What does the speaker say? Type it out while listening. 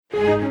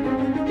There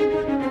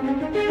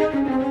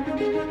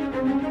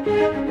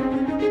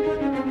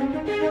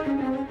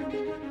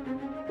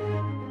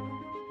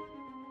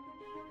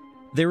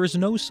is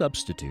no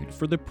substitute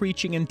for the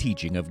preaching and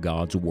teaching of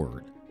God's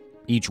Word.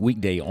 Each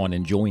weekday on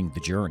Enjoying the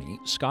Journey,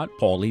 Scott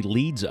Pauley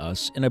leads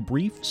us in a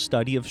brief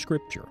study of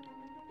Scripture.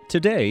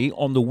 Today,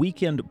 on the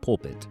Weekend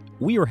Pulpit,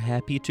 we are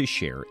happy to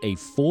share a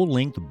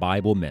full-length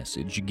Bible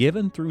message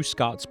given through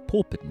Scott's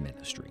pulpit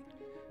ministry.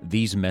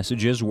 These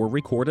messages were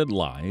recorded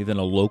live in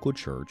a local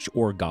church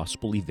or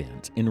gospel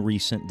event in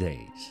recent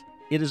days.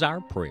 It is our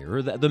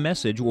prayer that the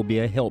message will be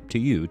a help to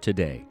you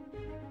today.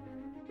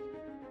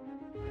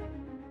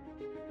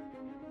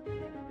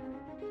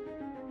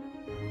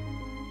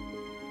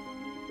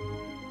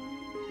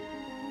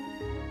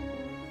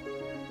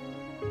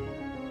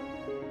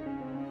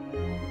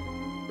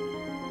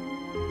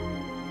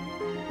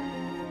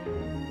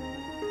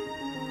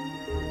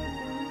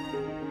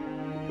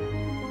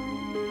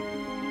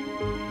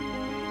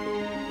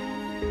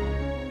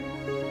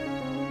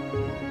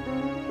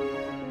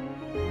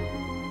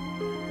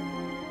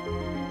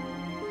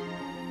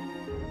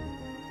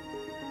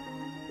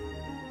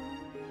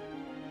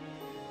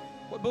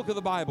 What book of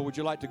the Bible would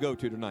you like to go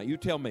to tonight? You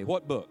tell me.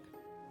 What book?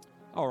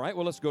 All right,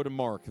 well, let's go to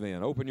Mark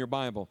then. Open your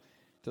Bible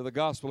to the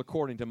Gospel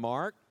according to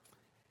Mark.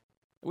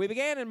 We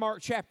began in Mark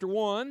chapter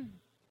 1.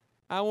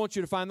 I want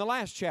you to find the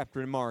last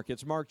chapter in Mark.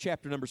 It's Mark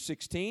chapter number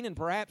 16, and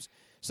perhaps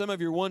some of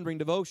you are wondering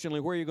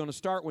devotionally where you're going to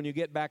start when you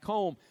get back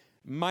home.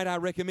 Might I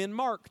recommend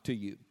Mark to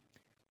you?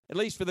 At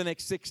least for the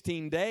next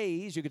 16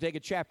 days, you could take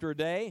a chapter a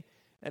day.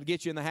 That'll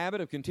get you in the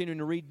habit of continuing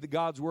to read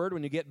God's Word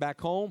when you get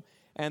back home.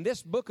 And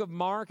this book of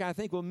Mark, I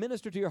think, will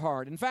minister to your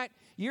heart. In fact,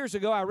 years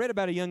ago, I read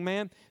about a young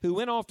man who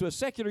went off to a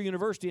secular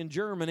university in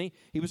Germany.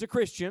 He was a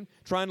Christian,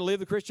 trying to live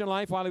the Christian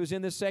life while he was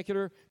in this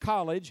secular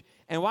college.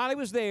 And while he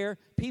was there,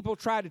 people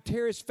tried to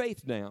tear his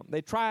faith down.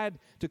 They tried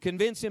to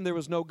convince him there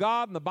was no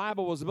God and the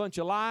Bible was a bunch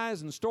of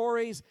lies and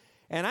stories.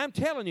 And I'm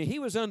telling you, he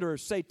was under a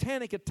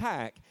satanic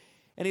attack.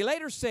 And he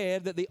later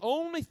said that the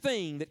only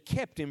thing that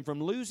kept him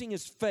from losing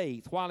his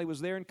faith while he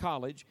was there in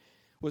college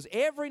was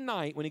every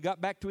night when he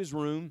got back to his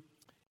room,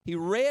 he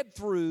read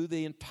through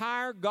the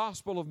entire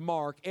Gospel of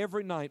Mark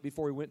every night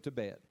before he went to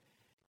bed.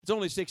 It's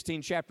only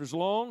 16 chapters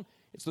long.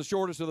 It's the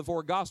shortest of the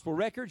 4 Gospel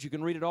records. You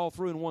can read it all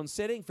through in one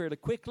sitting fairly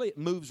quickly. It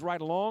moves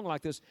right along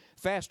like this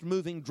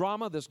fast-moving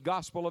drama, this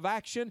gospel of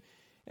action.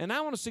 And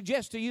I want to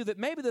suggest to you that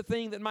maybe the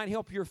thing that might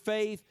help your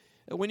faith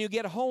when you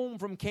get home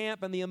from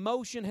camp and the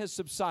emotion has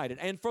subsided.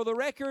 And for the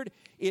record,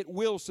 it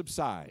will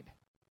subside.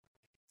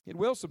 It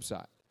will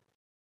subside.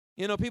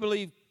 You know, people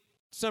leave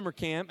summer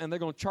camp and they're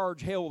going to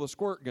charge hell with a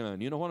squirt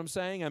gun. You know what I'm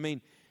saying? I mean,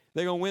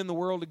 they're going to win the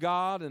world to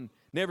God and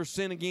never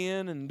sin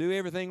again and do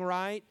everything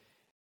right.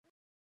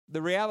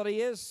 The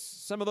reality is,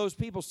 some of those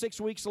people 6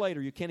 weeks later,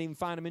 you can't even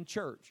find them in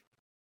church.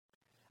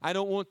 I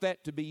don't want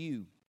that to be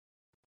you.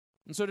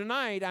 And so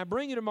tonight, I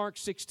bring you to Mark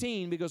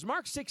 16 because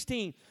Mark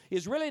 16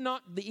 is really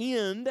not the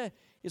end.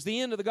 It's the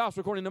end of the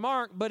gospel according to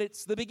Mark, but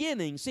it's the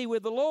beginning. See,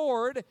 with the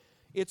Lord,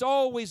 it's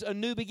always a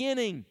new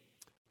beginning.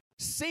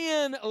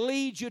 Sin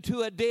leads you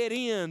to a dead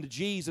end.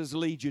 Jesus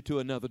leads you to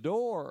another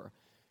door.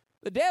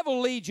 The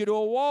devil leads you to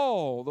a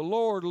wall. The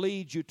Lord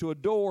leads you to a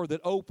door that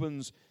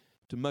opens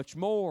to much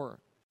more.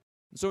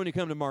 And so when you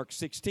come to Mark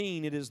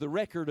 16, it is the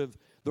record of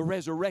the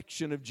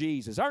resurrection of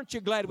Jesus. Aren't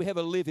you glad we have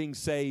a living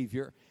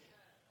Savior?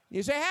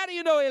 You say, how do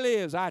you know He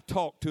lives? I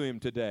talked to Him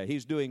today.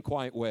 He's doing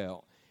quite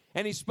well.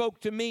 And He spoke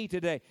to me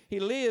today.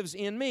 He lives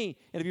in me.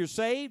 And if you're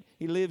saved,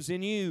 He lives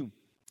in you.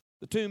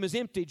 The tomb is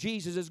empty.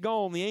 Jesus is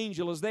gone. The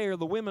angel is there.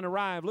 The women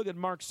arrive. Look at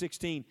Mark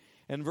 16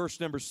 and verse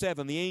number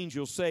 7. The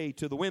angels say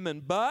to the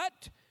women,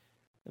 but,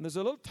 and there's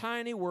a little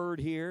tiny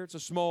word here. It's a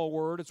small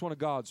word. It's one of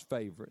God's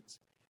favorites.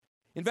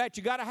 In fact,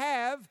 you got to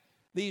have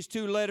these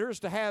 2 letters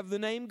to have the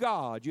name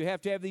God. You have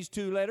to have these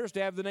 2 letters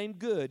to have the name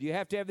good. You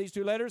have to have these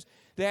 2 letters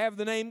to have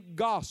the name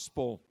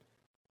gospel.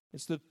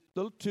 It's the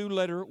little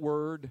 2-letter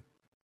word,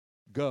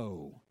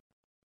 go.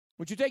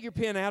 Would you take your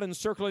pen out and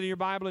circle it in your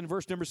Bible in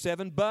verse number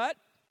 7? But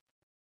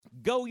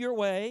go your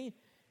way,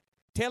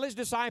 tell His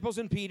disciples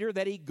and Peter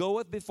that He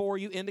goeth before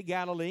you into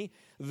Galilee.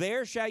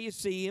 There shall you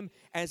see Him,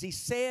 as He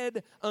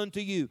said unto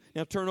you.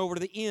 Now turn over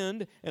to the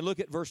end and look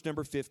at verse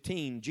number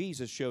 15.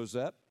 Jesus shows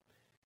up.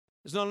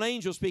 It's not an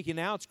angel speaking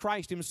now. It's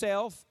Christ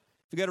Himself.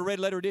 If you've got a red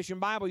letter edition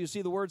Bible, you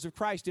see the words of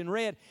Christ in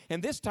red.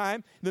 And this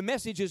time, the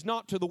message is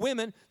not to the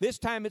women. This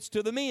time, it's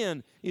to the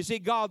men. You see,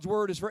 God's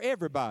Word is for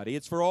everybody.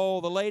 It's for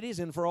all the ladies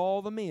and for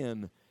all the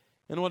men.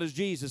 And what does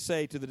Jesus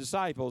say to the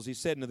disciples? He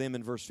said to them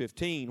in verse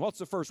 15. What's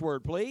the first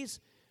word, please?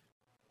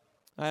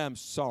 I'm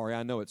sorry,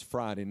 I know it's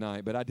Friday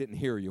night, but I didn't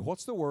hear you.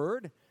 What's the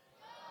word?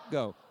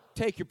 Go.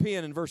 Take your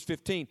pen in verse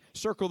 15.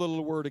 Circle the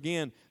little word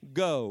again.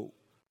 Go.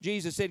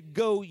 Jesus said,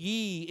 go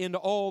ye into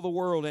all the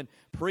world and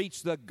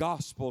preach the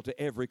gospel to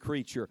every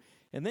creature.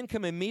 And then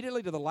come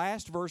immediately to the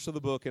last verse of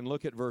the book and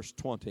look at verse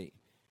 20.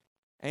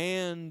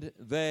 And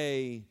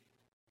they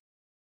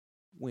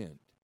went.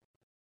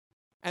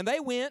 And they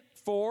went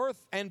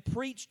forth and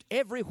preached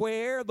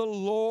everywhere, the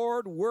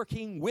Lord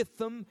working with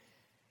them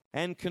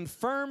and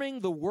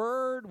confirming the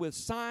word with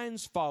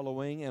signs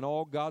following. And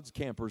all God's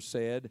campers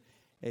said,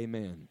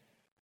 amen.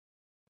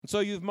 And so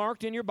you've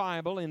marked in your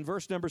Bible in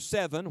verse number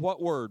 7,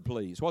 what word,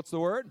 please? What's the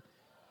word?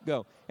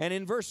 Go. And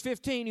in verse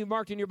 15, you've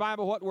marked in your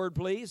Bible what word,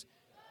 please?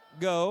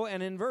 Go.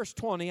 And in verse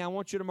 20, I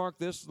want you to mark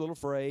this little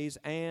phrase,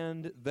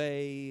 and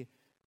they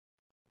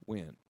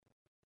went.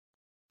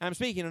 I'm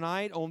speaking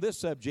tonight on this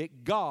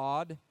subject,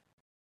 God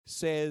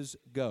says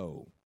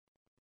go.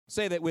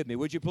 Say that with me,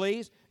 would you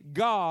please?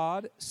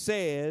 God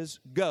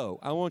says go.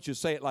 I want you to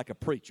say it like a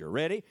preacher.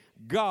 Ready?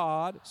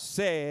 God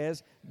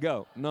says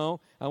go. No,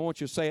 I want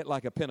you to say it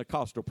like a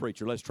Pentecostal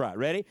preacher. Let's try it.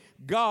 Ready?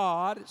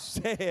 God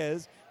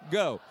says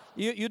go.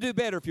 You do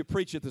better if you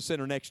preach at the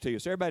center next to you.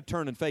 So everybody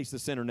turn and face the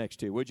center next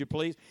to you, would you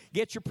please?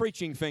 Get your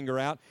preaching finger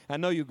out. I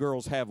know you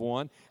girls have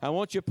one. I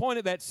want you to point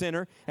at that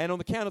center, and on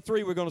the count of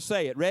 3, we're going to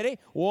say it. Ready?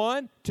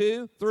 1,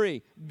 2,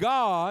 3.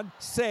 God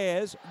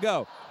says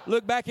go.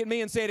 Look back at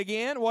me and say it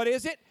again. What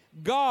is it?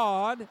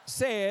 God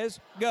says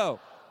go.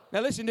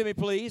 Now listen to me,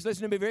 please.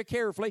 Listen to me very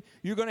carefully.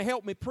 You're going to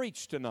help me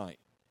preach tonight.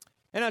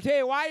 And I'll tell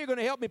you why you're going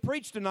to help me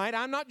preach tonight.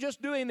 I'm not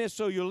just doing this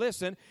so you'll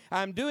listen.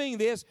 I'm doing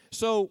this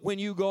so when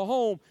you go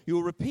home,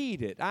 you'll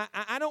repeat it.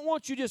 I don't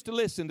want you just to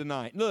listen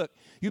tonight. Look,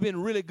 you've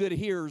been really good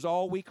hearers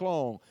all week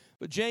long.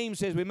 But James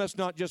says we must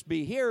not just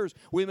be hearers,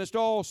 we must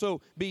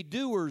also be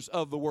doers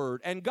of the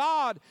word. And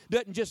God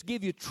doesn't just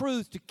give you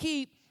truth to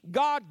keep.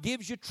 God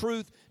gives you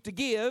truth to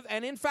give.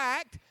 And in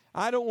fact,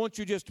 I don't want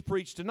you just to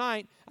preach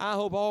tonight. I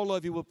hope all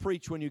of you will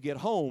preach when you get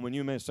home. And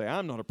you may say,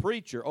 I'm not a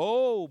preacher.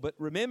 Oh, but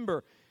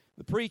remember,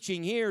 the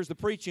preaching here is the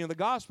preaching of the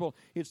gospel.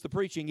 It's the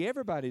preaching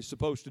everybody's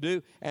supposed to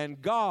do.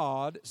 And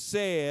God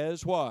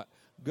says what?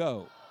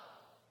 Go.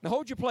 Now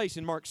hold your place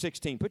in Mark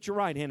 16. Put your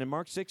right hand in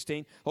Mark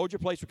 16. Hold your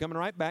place. We're coming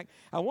right back.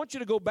 I want you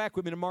to go back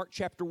with me to Mark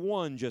chapter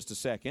 1 just a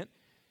second.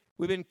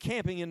 We've been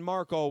camping in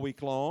Mark all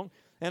week long.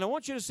 And I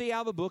want you to see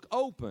how the book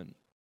opened.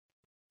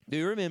 Do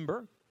you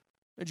remember?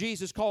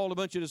 Jesus called a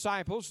bunch of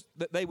disciples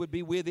that they would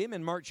be with him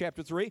in Mark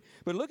chapter 3.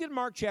 But look at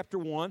Mark chapter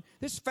 1.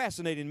 This is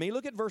fascinating to me.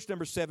 Look at verse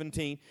number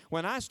 17.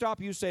 When I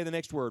stop, you say the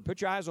next word. Put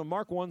your eyes on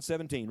Mark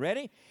 1:17.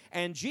 Ready?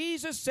 And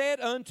Jesus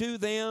said unto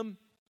them,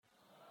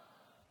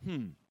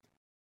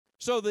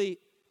 So the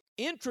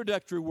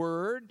introductory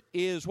word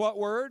is what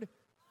word?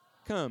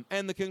 Come.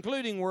 And the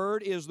concluding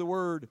word is the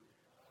word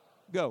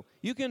go.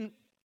 You can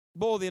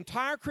boil the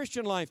entire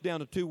Christian life down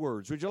to 2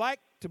 words. Would you like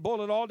to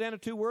boil it all down to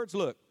 2 words?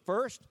 Look,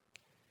 first,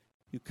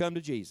 you come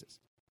to Jesus.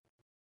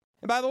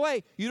 And by the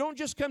way, you don't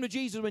just come to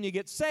Jesus when you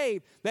get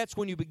saved. That's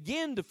when you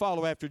begin to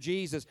follow after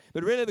Jesus.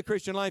 But really the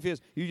Christian life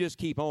is you just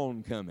keep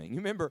on coming. You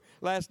remember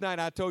last night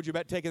I told you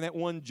about taking that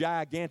one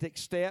gigantic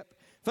step?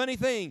 Funny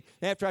thing,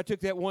 after I took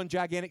that one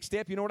gigantic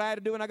step, you know what I had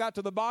to do when I got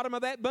to the bottom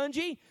of that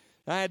bungee?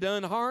 I had to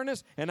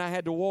unharness, and I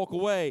had to walk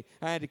away.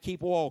 I had to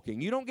keep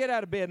walking. You don't get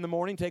out of bed in the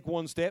morning, take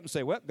one step, and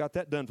say, well, got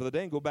that done for the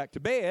day, and go back to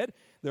bed.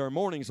 There are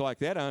mornings like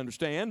that, I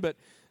understand, but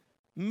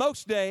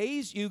most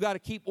days, you got to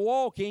keep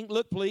walking.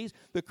 Look, please,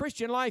 the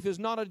Christian life is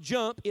not a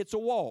jump, it's a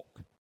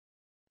walk.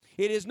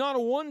 It is not a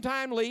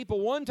one-time leap, a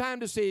one-time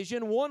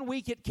decision, 1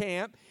 week at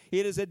camp.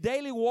 It is a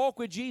daily walk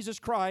with Jesus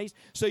Christ.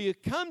 So you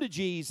come to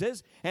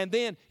Jesus, and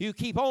then you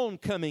keep on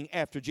coming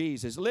after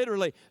Jesus.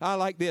 Literally, I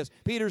like this.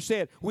 Peter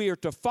said, we are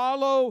to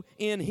follow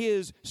in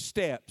his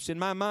steps. In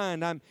my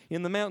mind, I'm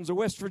in the mountains of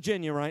West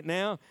Virginia right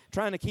now,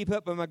 trying to keep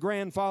up with my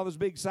grandfather's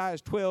big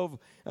size 12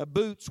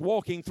 boots,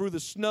 walking through the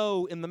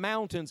snow in the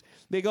mountains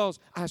because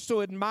I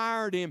so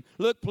admired him.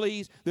 Look,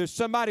 please, there's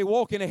somebody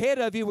walking ahead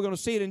of you. We're going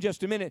to see it in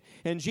just a minute.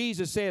 And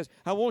Jesus says,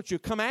 I want you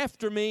to come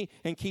after me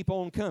and keep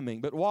on coming.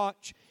 But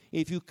watch,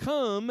 if you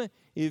come,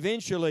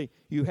 eventually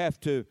you have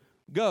to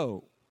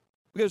go.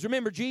 Because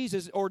remember,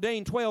 Jesus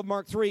ordained 12,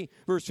 Mark 3,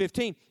 verse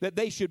 15, that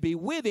they should be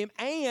with him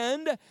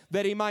and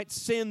that he might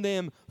send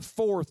them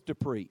forth to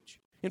preach.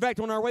 In fact,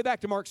 on our way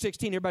back to Mark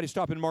 16, everybody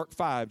stop in Mark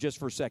 5 just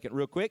for a second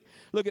real quick.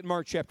 Look at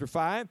Mark chapter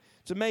 5.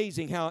 It's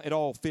amazing how it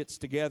all fits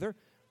together.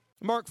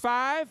 Mark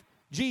 5,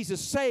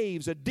 Jesus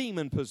saves a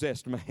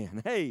demon-possessed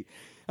man. Hey,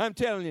 I'm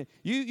telling you,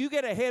 you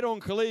get a head-on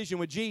collision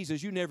with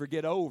Jesus, you never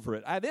get over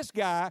it. This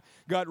guy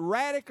got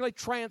radically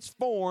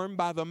transformed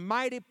by the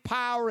mighty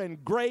power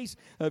and grace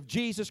of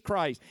Jesus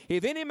Christ.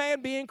 If any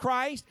man be in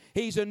Christ,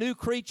 he's a new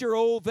creature.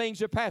 Old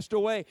things are passed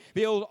away.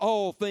 Behold,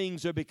 all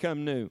things are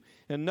become new.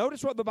 And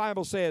notice what the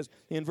Bible says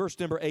in verse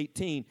number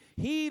 18.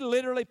 He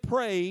literally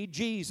prayed,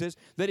 Jesus,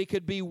 that he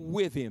could be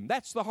with him.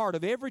 That's the heart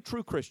of every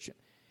true Christian.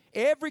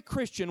 Every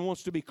Christian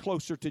wants to be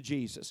closer to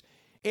Jesus.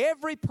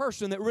 Every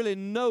person that really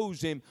knows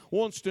him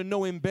wants to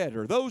know him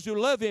better. Those who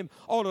love him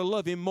ought to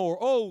love him more.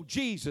 Oh,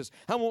 Jesus,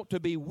 I want to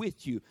be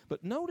with you.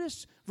 But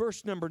notice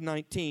verse number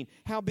 19.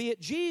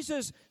 Howbeit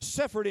Jesus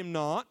suffered him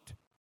not.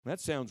 That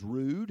sounds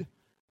rude.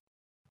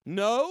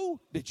 No.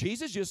 Did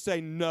Jesus just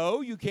say,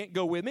 no, you can't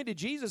go with me? Did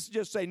Jesus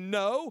just say,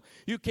 no,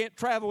 you can't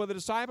travel with the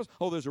disciples?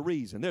 Oh, there's a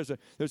reason. There's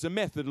a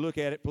method to look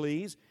at it,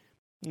 please.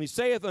 And he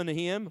saith unto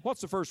him, what's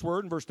the first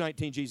word in verse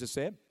 19 Jesus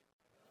said?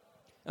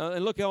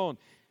 And look on.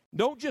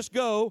 Don't just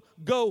go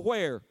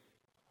where?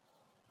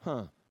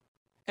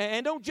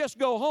 And don't just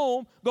go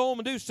home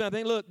and do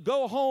something. Look,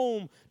 go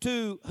home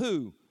to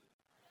who?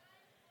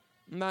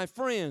 My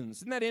friends.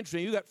 Isn't that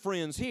interesting? You got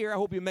friends here. I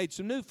hope you made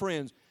some new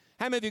friends.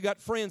 How many of you got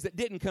friends that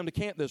didn't come to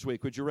camp this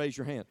week? Would you raise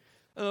your hand?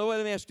 Well,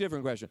 let me ask you a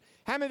different question.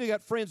 How many of you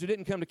got friends who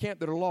didn't come to camp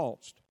that are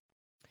lost?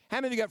 How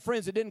many of you got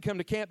friends that didn't come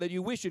to camp that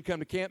you wish you'd come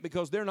to camp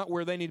because they're not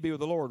where they need to be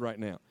with the Lord right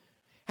now?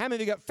 How many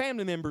of you got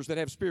family members that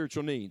have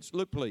spiritual needs?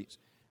 Look, please.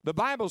 The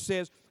Bible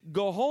says,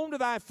 go home to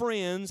thy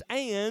friends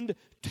and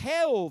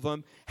tell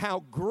them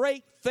how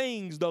great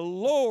things the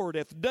Lord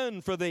hath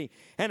done for thee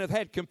and hath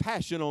had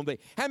compassion on thee.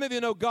 How many of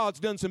you know God's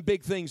done some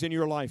big things in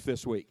your life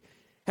this week?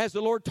 Has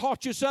the Lord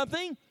taught you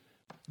something?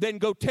 Then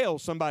go tell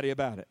somebody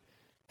about it.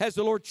 Has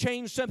the Lord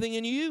changed something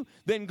in you?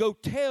 Then go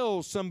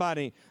tell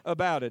somebody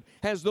about it.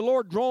 Has the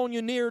Lord drawn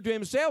you nearer to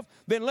Himself?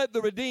 Then let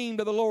the redeemed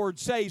of the Lord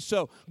say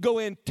so. Go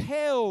and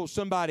tell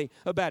somebody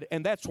about it.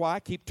 And that's why I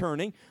keep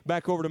turning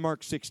back over to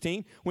Mark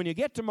 16. When you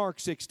get to Mark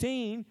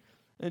 16,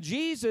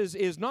 Jesus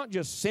is not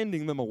just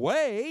sending them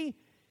away.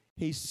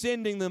 He's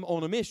sending them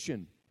on a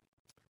mission.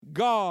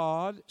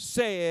 God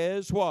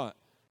says what?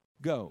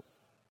 Go.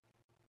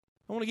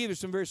 I want to give you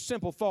some very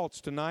simple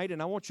thoughts tonight,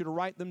 and I want you to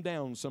write them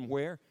down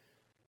somewhere.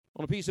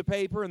 On a piece of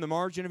paper in the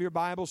margin of your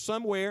Bible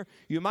somewhere.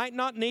 You might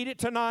not need it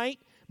tonight,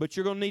 but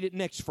you're going to need it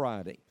next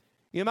Friday.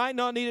 You might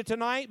not need it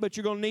tonight, but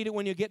you're going to need it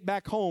when you get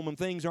back home and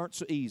things aren't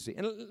so easy.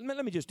 And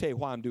let me just tell you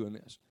why I'm doing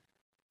this.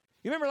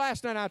 You remember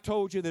last night I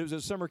told you that it was a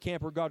summer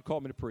camp where God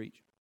called me to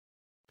preach?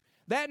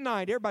 That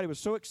night, everybody was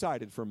so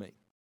excited for me.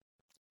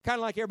 Kind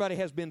of like everybody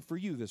has been for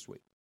you this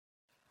week.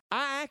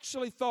 I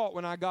actually thought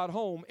when I got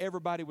home,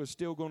 everybody was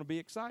still going to be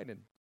excited.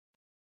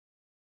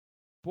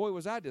 Boy,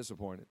 was I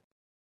disappointed.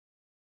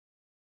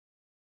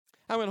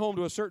 I went home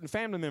to a certain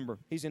family member.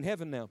 He's in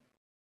heaven now.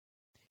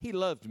 He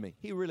loved me.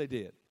 He really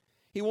did.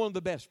 He wanted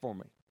the best for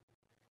me.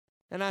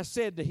 And I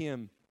said to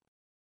him,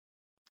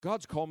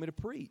 God's called me to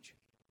preach.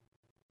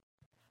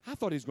 I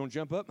thought he was going to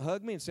jump up and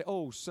hug me and say,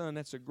 oh, son,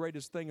 that's the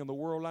greatest thing in the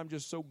world. I'm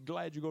just so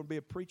glad you're going to be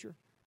a preacher.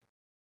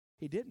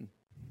 He didn't.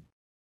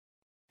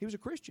 He was a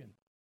Christian.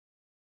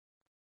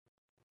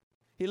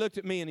 He looked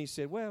at me and he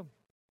said, well,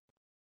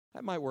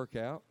 that might work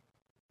out.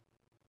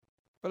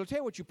 But I'll tell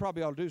you what you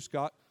probably ought to do,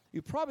 Scott.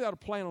 You probably ought to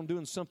plan on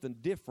doing something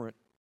different.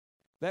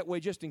 That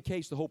way, just in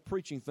case the whole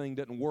preaching thing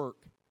doesn't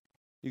work,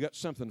 you got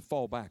something to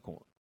fall back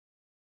on.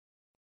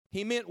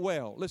 He meant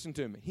well. Listen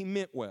to me. He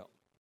meant well.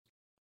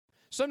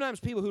 Sometimes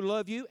people who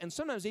love you, and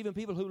sometimes even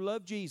people who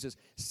love Jesus,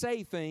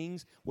 say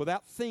things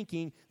without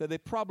thinking that they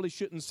probably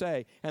shouldn't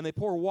say, and they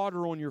pour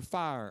water on your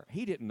fire.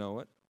 He didn't know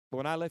it, but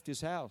when I left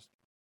his house,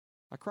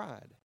 I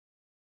cried.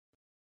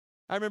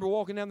 I remember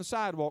walking down the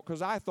sidewalk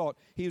because I thought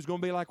he was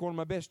going to be like one of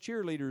my best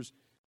cheerleaders,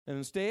 and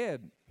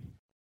instead,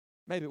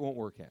 maybe it won't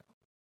work out.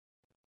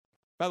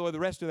 By the way, the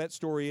rest of that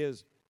story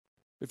is,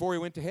 before he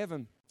went to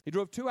heaven, he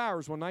drove 2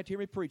 hours one night to hear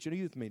me preach at a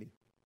youth meeting.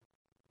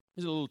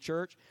 It was a little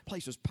church. The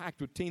place was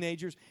packed with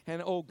teenagers,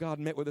 and oh, God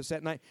met with us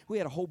that night. We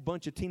had a whole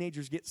bunch of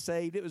teenagers get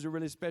saved. It was a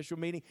really special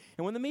meeting.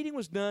 And when the meeting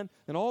was done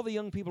and all the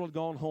young people had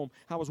gone home,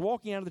 I was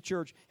walking out of the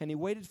church, and he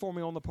waited for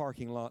me on the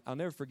parking lot. I'll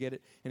never forget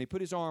it. And he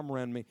put his arm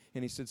around me,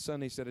 and he said,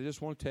 son, he said, I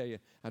just want to tell you,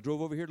 I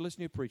drove over here to listen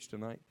to you preach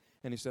tonight.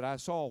 And he said, I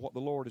saw what the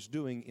Lord is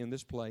doing in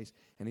this place.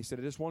 And he said,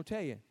 I just want to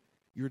tell you,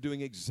 you're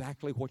doing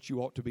exactly what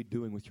you ought to be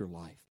doing with your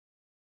life.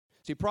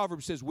 See,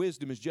 Proverbs says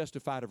wisdom is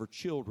justified of her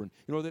children.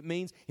 You know what that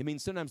means? It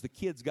means sometimes the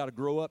kid's got to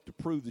grow up to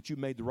prove that you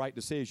made the right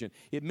decision.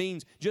 It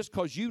means just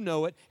because you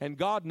know it and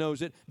God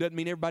knows it doesn't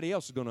mean everybody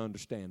else is going to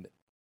understand it.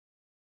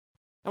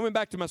 I went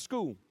back to my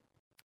school,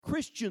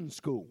 Christian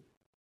school.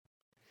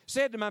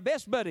 Said to my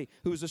best buddy,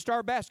 who was a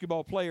star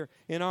basketball player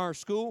in our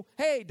school,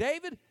 hey,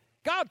 David,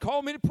 God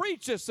called me to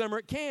preach this summer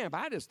at camp.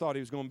 I just thought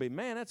he was going to be,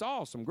 man, that's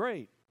awesome,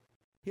 great.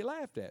 He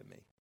laughed at me.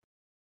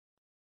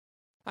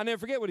 I never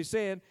forget what he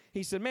said.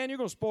 He said, man, you're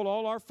going to spoil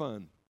all our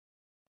fun.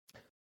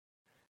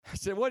 I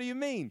said, what do you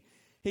mean?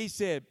 He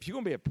said, you're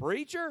going to be a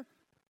preacher?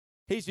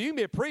 He said, you can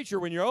be a preacher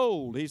when you're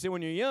old. He said,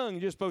 when you're young,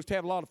 you're just supposed to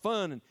have a lot of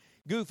fun and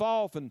goof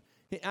off. And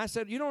I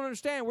said, you don't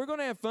understand. We're going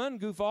to have fun,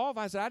 goof off.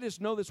 I said, I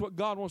just know that's what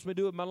God wants me to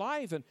do with my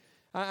life. And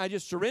I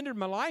just surrendered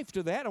my life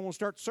to that. I want to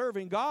start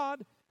serving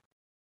God.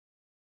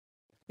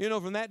 You know,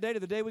 from that day to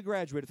the day we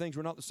graduated, things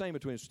were not the same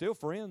between us. Still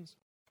friends.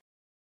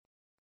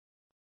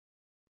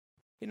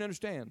 He didn't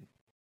understand.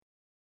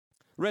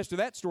 The rest of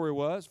that story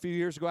was, a few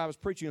years ago, I was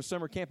preaching a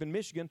summer camp in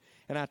Michigan,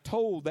 and I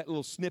told that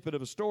little snippet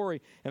of a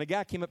story, and a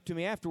guy came up to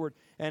me afterward,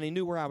 and he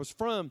knew where I was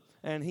from,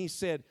 and he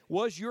said,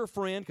 was your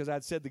friend, because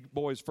I'd said the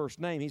boy's first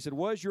name, he said,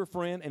 was your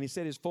friend, and he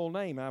said his full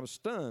name, and I was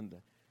stunned.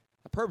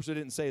 I purposely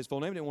didn't say his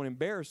full name, I didn't want to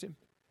embarrass him.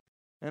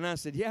 And I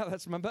said, yeah,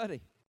 that's my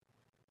buddy.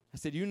 I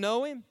said, you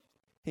know him?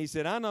 He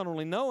said, I not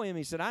only know him,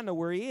 he said, I know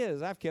where he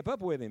is. I've kept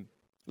up with him.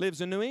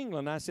 Lives in New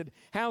England. I said,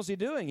 how's he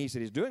doing? He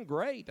said, he's doing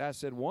great. I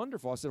said,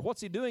 wonderful. I said,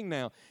 what's he doing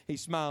now? He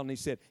smiled and he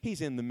said,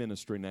 he's in the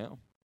ministry now.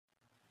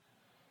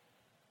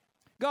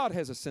 God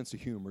has a sense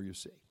of humor, you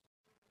see.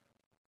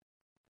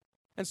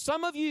 And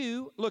some of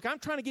you, look, I'm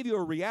trying to give you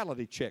a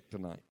reality check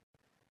tonight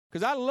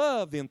because I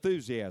love the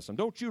enthusiasm.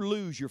 Don't you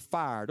lose your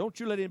fire. Don't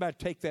you let anybody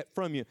take that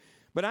from you.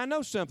 But I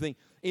know something.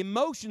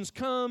 Emotions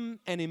come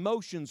and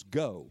emotions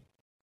go.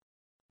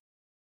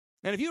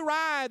 And if you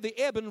ride the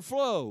ebb and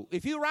flow,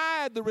 if you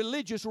ride the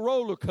religious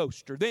roller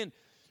coaster, then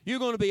you're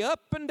going to be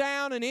up and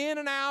down and in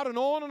and out and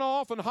on and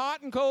off and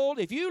hot and cold.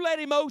 If you let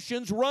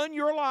emotions run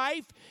your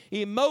life,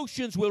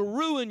 emotions will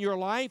ruin your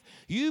life.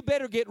 You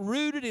better get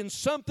rooted in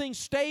something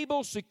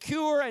stable,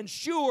 secure, and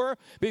sure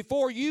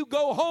before you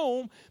go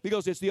home,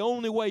 because it's the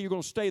only way you're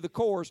going to stay the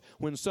course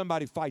when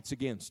somebody fights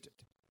against it.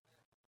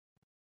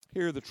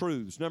 Here are the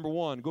truths. Number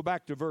one, go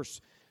back to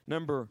verse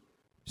number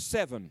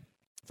 7.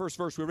 First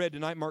verse we read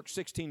tonight, Mark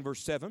 16,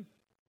 verse 7.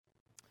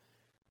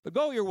 But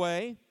go your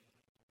way.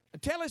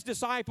 Tell his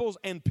disciples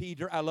and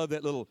Peter. I love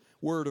that little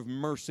word of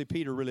mercy.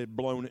 Peter really had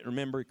blown it.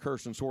 Remember, he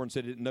cursed and swore and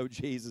said he didn't know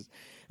Jesus.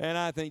 And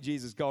I think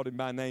Jesus called him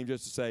by name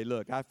just to say,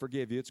 look, I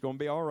forgive you. It's going to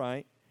be all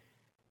right.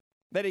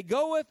 That he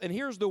goeth, and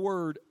here's the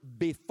word,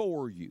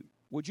 before you.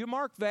 Would you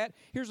mark that?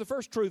 Here's the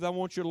first truth I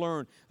want you to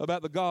learn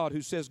about the God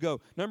who says go.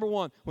 Number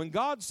one, when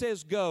God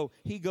says go,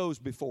 he goes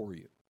before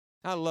you.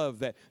 I love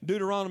that.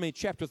 Deuteronomy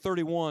chapter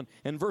 31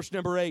 and verse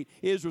number 8,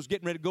 Israel's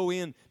getting ready to go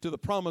into the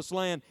promised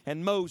land,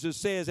 and Moses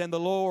says, and the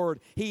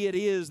Lord, he it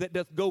is that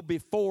doth go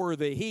before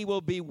thee. He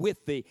will be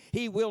with thee.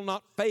 He will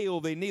not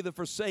fail thee, neither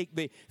forsake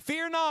thee.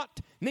 Fear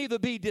not, neither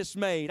be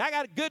dismayed. I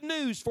got good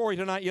news for you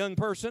tonight, young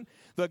person.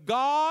 The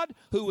God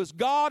who was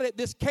God at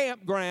this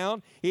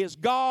campground is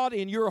God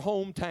in your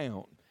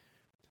hometown.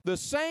 The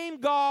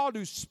same God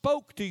who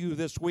spoke to you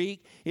this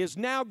week is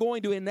now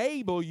going to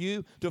enable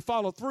you to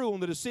follow through on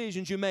the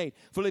decisions you made.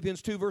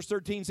 Philippians 2 verse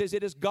 13 says,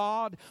 it is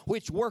God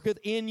which worketh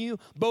in you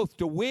both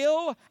to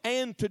will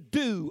and to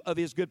do of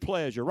his good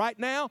pleasure. Right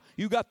now,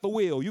 you got the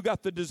will, you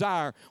got the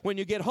desire. When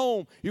you get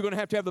home, you're going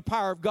to have the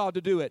power of God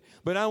to do it.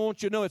 But I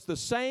want you to know it's the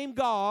same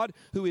God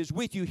who is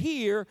with you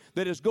here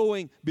that is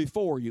going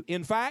before you.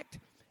 In fact,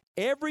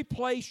 every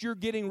place you're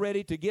getting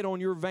ready to get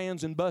on your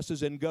vans and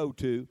buses and go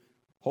to,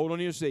 hold on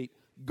to your seat,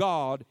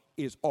 God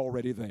is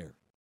already there.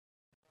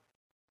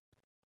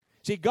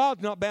 See,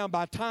 God's not bound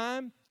by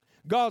time.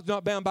 God's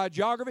not bound by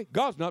geography.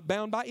 God's not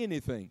bound by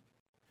anything.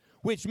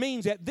 Which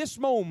means at this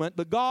moment,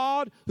 the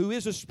God who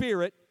is a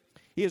spirit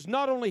is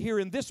not only here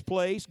in this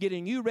place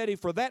getting you ready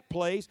for that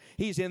place,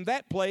 he's in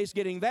that place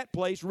getting that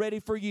place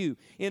ready for you.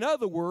 In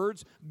other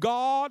words,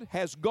 God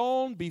has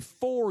gone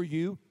before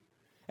you.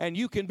 And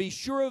you can be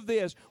sure of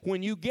this,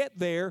 when you get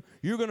there,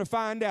 you're going to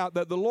find out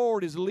that the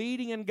Lord is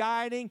leading and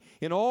guiding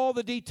in all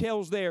the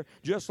details there,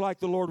 just like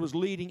the Lord was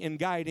leading and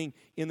guiding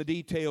in the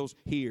details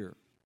here.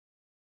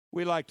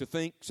 We like to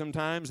think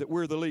sometimes that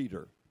we're the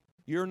leader.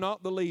 You're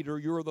not the leader,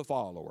 you're the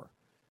follower.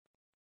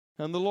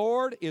 And the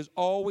Lord is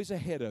always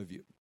ahead of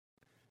you.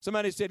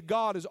 Somebody said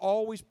God is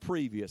always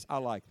previous. I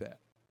like that.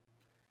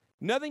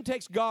 Nothing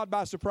takes God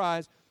by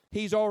surprise.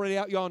 He's already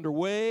out yonder,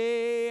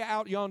 way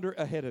out yonder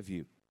ahead of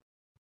you.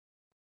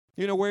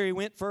 You know where he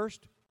went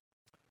first?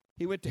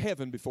 He went to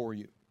heaven before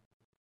you.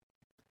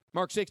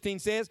 Mark 16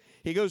 says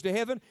he goes to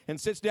heaven and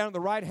sits down at the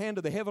right hand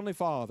of the Heavenly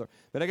Father.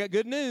 But I got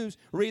good news.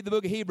 Read the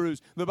book of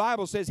Hebrews. The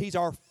Bible says he's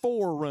our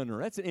forerunner.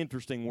 That's an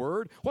interesting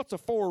word. What's a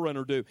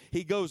forerunner do?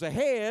 He goes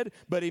ahead,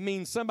 but he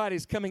means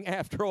somebody's coming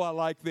after. Oh, I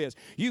like this.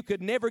 You could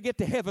never get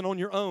to heaven on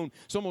your own.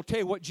 So I'm going to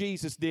tell you what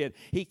Jesus did.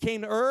 He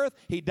came to earth.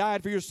 He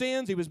died for your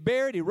sins. He was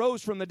buried. He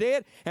rose from the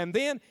dead. And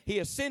then he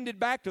ascended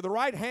back to the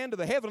right hand of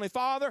the Heavenly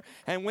Father.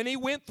 And when he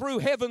went through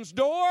heaven's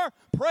door,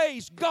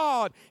 praise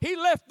God, he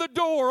left the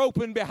door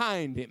open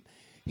behind him.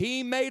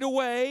 He made a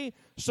way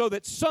so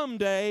that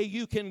someday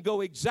you can go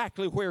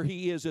exactly where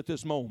he is at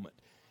this moment.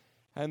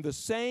 And the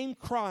same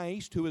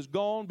Christ who has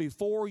gone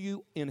before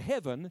you in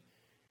heaven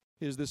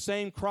is the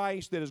same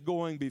Christ that is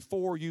going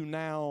before you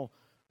now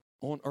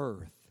on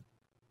earth.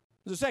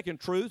 The second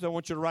truth I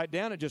want you to write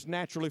down, it just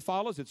naturally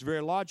follows. It's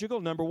very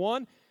logical. Number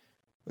one,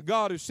 the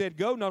God who said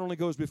go not only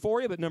goes before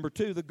you, but number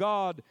two, the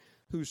God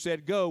who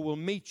said go will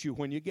meet you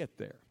when you get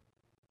there.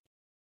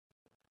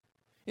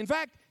 In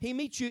fact, he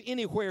meets you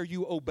anywhere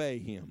you obey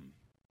him.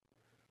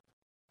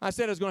 I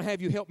said I was going to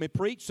have you help me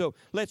preach, so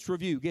let's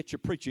review. Get your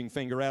preaching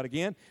finger out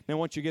again. Now,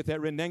 once you get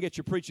that written down, get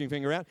your preaching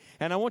finger out.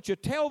 And I want you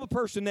to tell the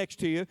person next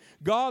to you,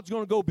 God's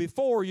going to go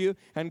before you,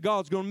 and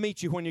God's going to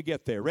meet you when you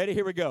get there. Ready?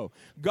 Here we go.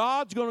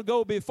 God's going to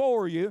go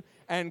before you,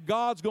 and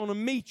God's going to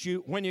meet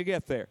you when you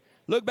get there.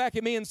 Look back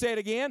at me and say it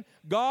again.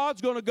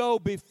 God's going to go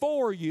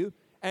before you,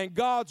 and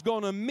God's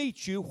going to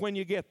meet you when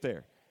you get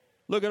there.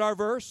 Look at our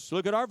verse.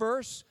 Look at our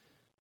verse.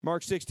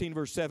 Mark 16,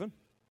 verse 7.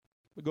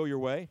 Go your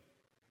way.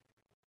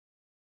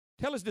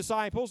 Tell his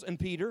disciples and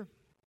Peter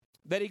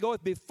that he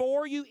goeth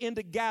before you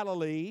into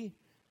Galilee.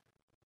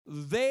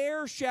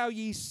 There shall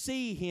ye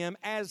see him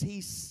as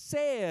he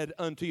said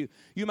unto you.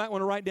 You might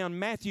want to write down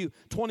Matthew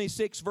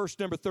 26, verse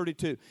number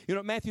 32. You know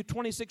what Matthew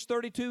 26,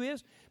 32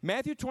 is?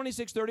 Matthew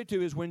 26,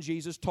 32 is when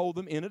Jesus told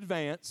them in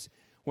advance,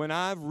 when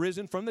I've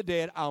risen from the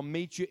dead, I'll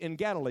meet you in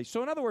Galilee.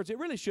 So in other words, it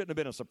really shouldn't have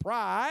been a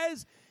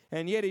surprise.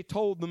 And yet he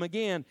told them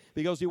again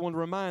because he wanted to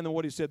remind them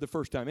what he said the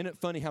first time. Isn't it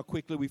funny how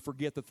quickly we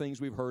forget the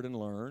things we've heard and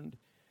learned?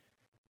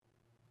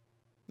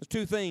 There's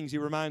two things he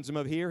reminds them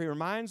of here. He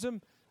reminds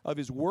them of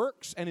his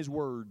works and his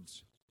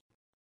words.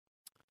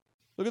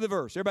 Look at the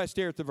verse. Everybody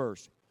stare at the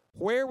verse.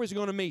 Where was he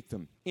going to meet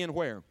them? In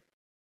where?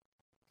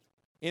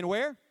 In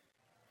where?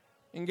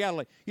 In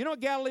Galilee. You know what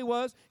Galilee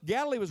was?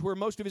 Galilee was where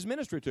most of his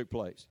ministry took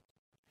place.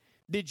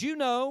 Did you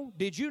know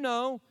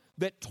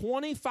that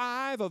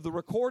 25 of the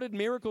recorded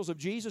miracles of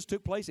Jesus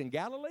took place in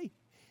Galilee?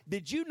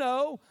 Did you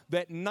know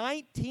that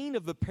 19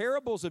 of the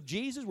parables of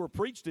Jesus were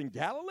preached in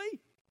Galilee?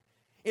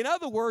 In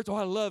other words,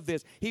 I love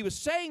this. He was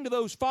saying to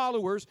those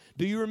followers,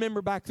 do you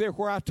remember back there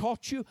where I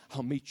taught you?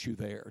 I'll meet you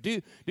there.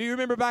 Do you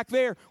remember back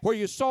there where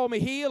you saw me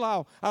heal?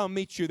 I'll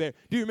meet you there.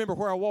 Do you remember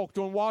where I walked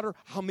on water?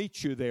 I'll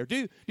meet you there.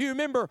 Do you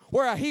remember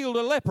where I healed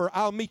a leper?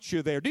 I'll meet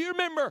you there. Do you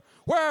remember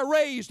where I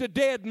raised a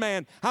dead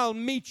man? I'll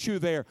meet you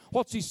there.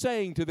 What's he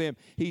saying to them?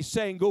 He's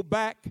saying, go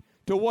back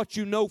to what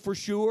you know for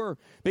sure,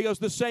 because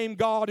the same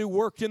God who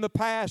worked in the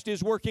past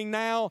is working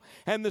now,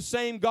 and the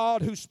same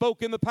God who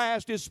spoke in the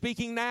past is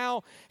speaking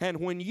now, and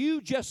when you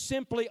just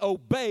simply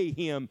obey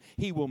Him,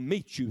 He will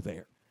meet you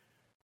there.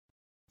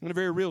 In a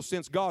very real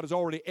sense, God is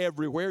already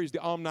everywhere. He's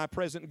the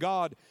omnipresent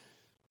God,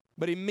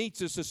 but He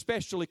meets us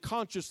especially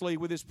consciously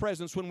with His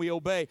presence when we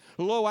obey.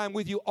 Lo, I'm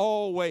with you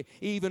always,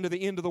 even to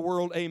the end of the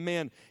world.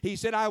 Amen. He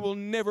said, I will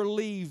never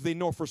leave thee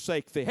nor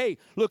forsake thee. Hey,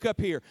 look up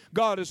here.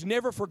 God has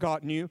never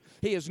forgotten you.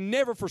 He has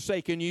never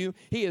forsaken you.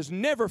 He has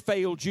never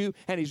failed you,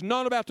 and He's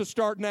not about to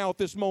start now at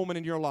this moment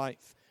in your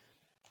life.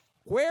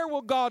 Where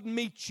will God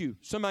meet you?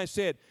 Somebody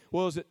said,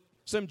 well, is it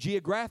some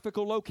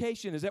geographical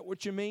location? Is that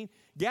what you mean?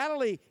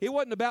 Galilee, it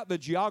wasn't about the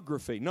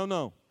geography.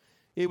 No.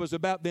 It was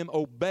about them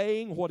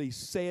obeying what He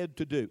said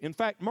to do. In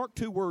fact, mark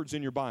two words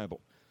in your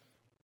Bible.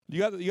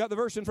 You got the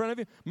verse in front of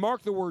you?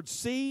 Mark the word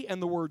see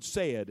and the word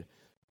said.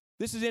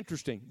 This is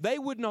interesting. They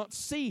would not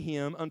see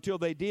Him until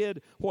they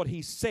did what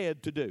He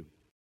said to do.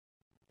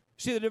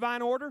 See the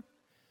divine order?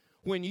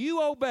 When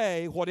you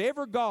obey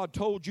whatever God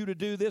told you to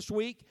do this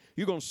week,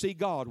 you're going to see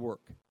God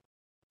work.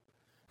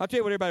 I'll tell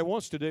you what everybody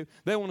wants to do.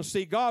 They want to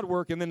see God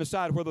work and then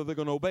decide whether they're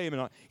going to obey Him or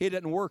not. It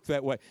doesn't work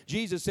that way.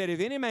 Jesus said, if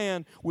any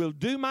man will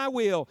do my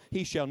will,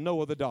 he shall know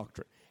of the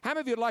doctrine. How many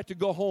of you would like to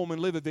go home and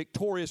live a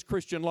victorious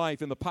Christian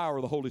life in the power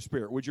of the Holy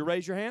Spirit? Would you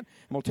raise your hand?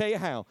 I'm going to tell you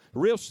how.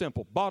 Real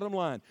simple. Bottom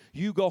line,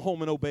 you go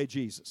home and obey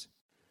Jesus.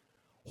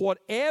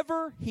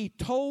 Whatever He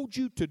told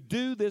you to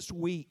do this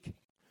week,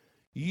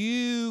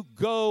 you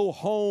go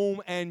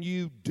home and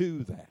you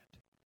do that.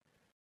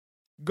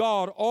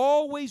 God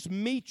always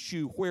meets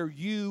you where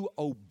you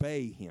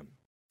obey Him.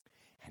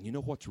 And you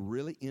know what's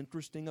really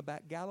interesting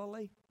about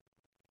Galilee?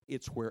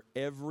 It's where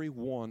every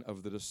one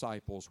of the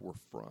disciples were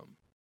from.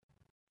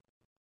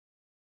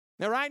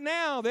 Now, right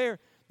now, they're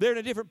in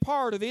a different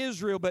part of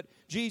Israel, but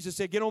Jesus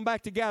said, get on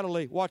back to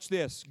Galilee. Watch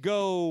this.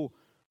 Go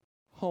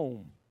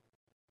home.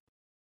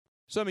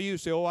 Some of you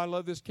say, oh, I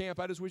love this camp.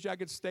 I just wish I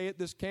could stay at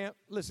this camp.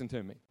 Listen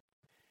to me.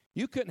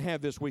 You couldn't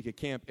have this week at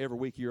camp every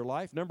week of your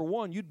life. Number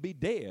one, you'd be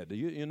dead.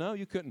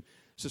 You couldn't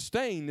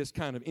sustain this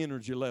kind of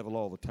energy level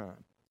all the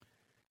time.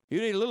 You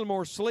need a little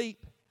more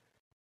sleep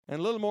and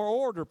a little more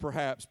order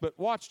perhaps, but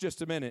watch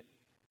just a minute.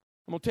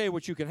 I'm going to tell you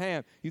what you can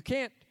have. You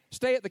can't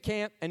stay at the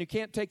camp and you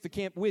can't take the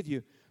camp with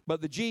you,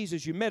 but the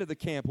Jesus you met at the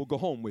camp will go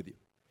home with you.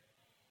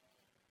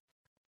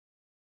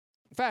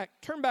 In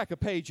fact, turn back a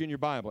page in your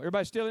Bible.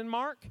 Everybody still in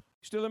Mark?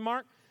 Still in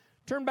Mark?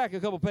 Turn back a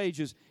couple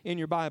pages in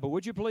your Bible,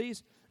 would you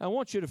please? I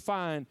want you to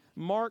find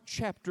Mark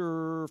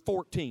chapter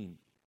 14.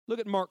 Look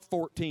at Mark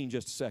 14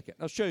 just a second.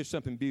 I'll show you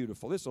something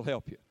beautiful. This will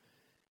help you.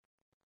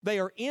 They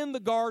are in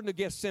the Garden of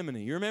Gethsemane.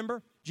 You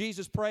remember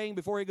Jesus praying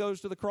before He goes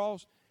to the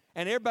cross?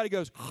 And everybody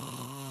goes,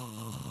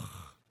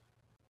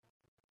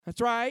 that's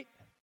right.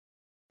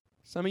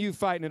 Some of you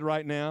fighting it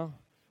right now.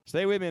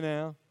 Stay with me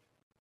now.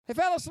 They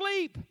fell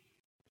asleep.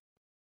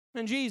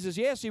 And Jesus,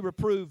 yes, He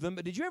reproved them,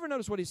 but did you ever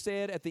notice what He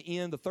said at the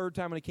end, the third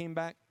time when He came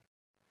back?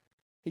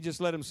 He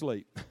just let them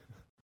sleep.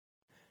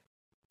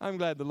 I'm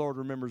glad the Lord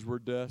remembers we're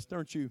dust,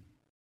 aren't you?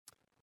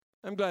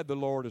 I'm glad the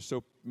Lord is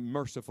so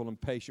merciful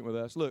and patient with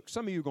us. Look,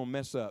 some of you are going to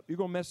mess up. You're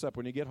going to mess up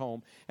when you get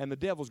home, and the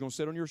devil's going to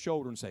sit on your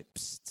shoulder and say,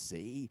 psst,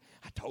 see,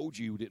 I told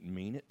you didn't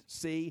mean it.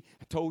 See,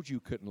 I told you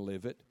couldn't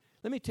live it.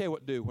 Let me tell you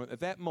what to do. At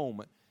that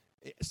moment,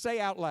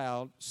 say out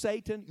loud,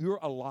 Satan, you're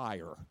a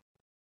liar.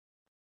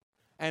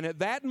 And at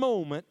that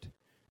moment,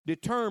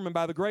 determined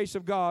by the grace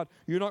of God,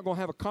 you're not going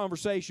to have a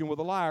conversation with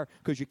a liar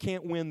because you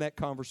can't win that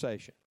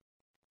conversation.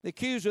 The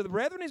accuser of the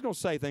brethren, he's going to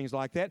say things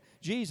like that.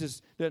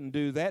 Jesus doesn't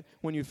do that.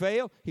 When you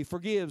fail, He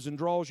forgives and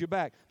draws you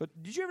back. But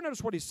did you ever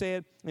notice what He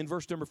said in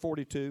verse number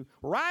 42?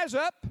 Rise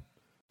up.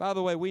 By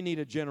the way, we need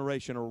a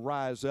generation to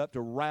rise up,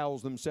 to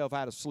rouse themselves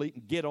out of sleep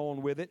and get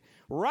on with it.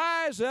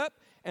 Rise up.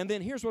 And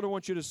then here's what I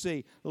want you to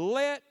see.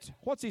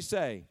 What's He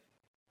say?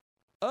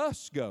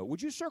 Us go.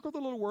 Would you circle the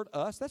little word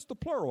us? That's the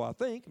plural, I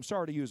think. I'm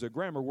sorry to use a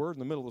grammar word in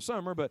the middle of the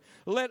summer, but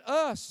let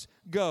us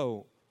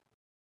go.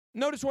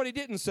 Notice what He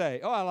didn't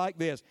say. Oh, I like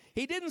this.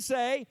 He didn't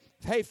say,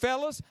 hey,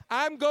 fellas,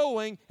 I'm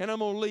going and I'm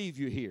going to leave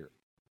you here.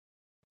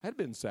 That'd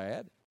been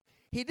sad.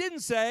 He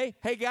didn't say,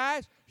 hey,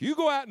 guys, you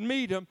go out and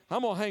meet them.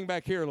 I'm going to hang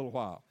back here a little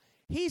while.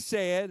 He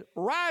said,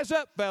 rise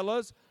up,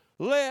 fellas.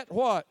 Let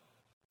what?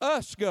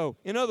 Us go.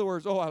 In other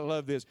words, oh, I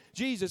love this.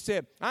 Jesus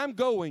said, I'm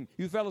going.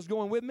 You fellas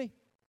going with me?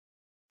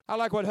 I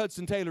like what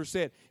Hudson Taylor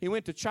said. He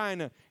went to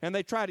China, and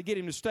they tried to get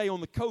him to stay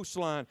on the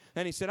coastline.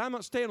 And he said, I'm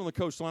not staying on the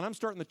coastline. I'm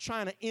starting the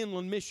China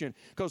Inland Mission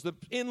because the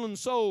inland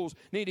souls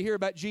need to hear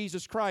about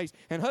Jesus Christ.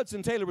 And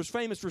Hudson Taylor was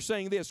famous for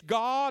saying this,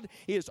 God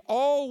is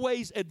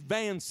always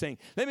advancing.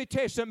 Let me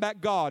tell you something about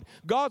God.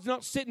 God's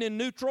not sitting in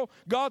neutral.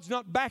 God's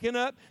not backing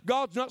up.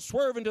 God's not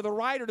swerving to the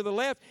right or to the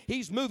left.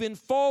 He's moving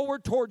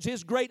forward towards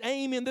His great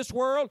aim in this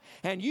world.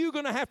 And you're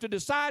going to have to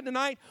decide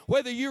tonight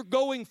whether you're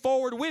going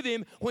forward with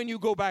Him when you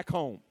go back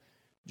home.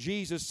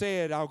 Jesus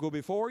said, I'll go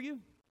before you,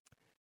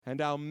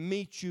 and I'll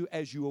meet you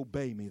as you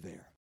obey me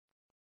there.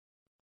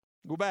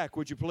 Go back,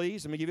 would you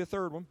please? Let me give you a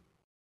third one.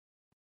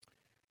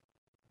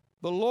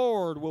 The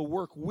Lord will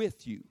work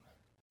with you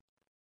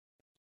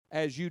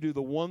as you do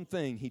the one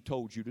thing He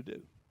told you to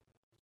do.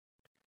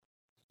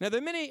 Now, there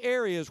are many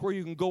areas where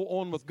you can go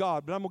on with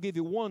God, but I'm going to give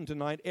you one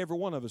tonight every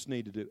one of us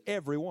need to do.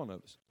 Every one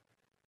of us.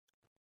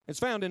 It's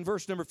found in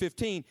verse number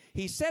 15.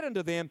 He said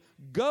unto them,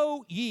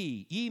 Go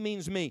ye, ye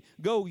means me,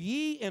 go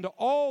ye into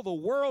all the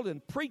world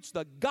and preach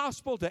the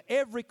gospel to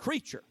every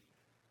creature.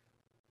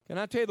 Can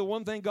I tell you the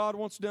one thing God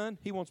wants done?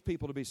 He wants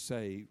people to be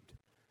saved.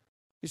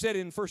 He said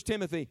in 1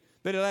 Timothy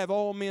that He'll have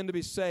all men to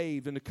be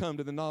saved and to come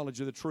to the knowledge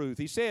of the truth.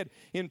 He said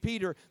in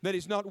Peter that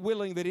He's not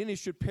willing that any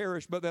should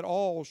perish, but that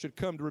all should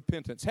come to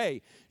repentance.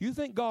 Hey, you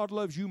think God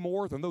loves you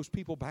more than those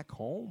people back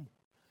home?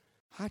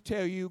 I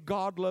tell you,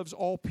 God loves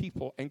all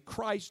people, and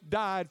Christ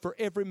died for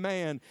every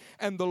man,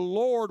 and the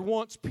Lord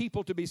wants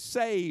people to be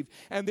saved,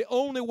 and the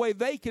only way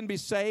they can be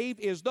saved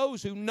is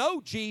those who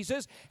know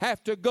Jesus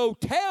have to go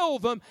tell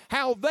them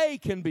how they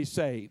can be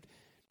saved.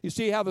 You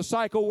see how the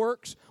cycle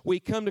works?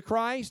 We come to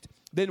Christ,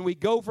 then we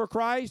go for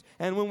Christ,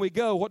 and when we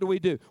go, what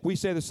do? We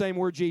say the same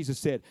word Jesus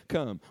said,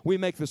 come. We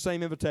make the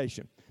same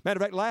invitation. Matter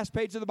of fact, last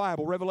page of the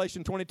Bible,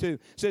 Revelation 22,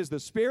 says,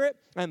 the Spirit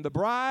and the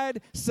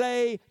bride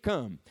say,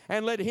 come.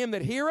 And let him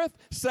that heareth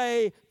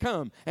say,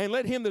 come. And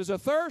let him that is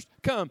athirst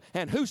come.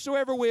 And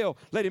whosoever will,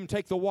 let him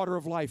take the water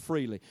of life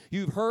freely.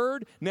 You've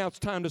heard, now it's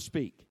time to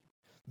speak.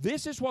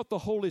 This is what the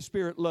Holy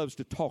Spirit loves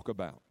to talk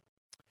about.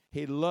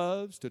 He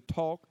loves to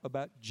talk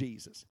about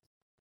Jesus.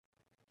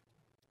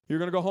 You're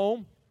going to go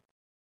home?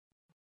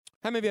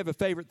 How many of you have a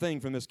favorite thing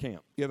from this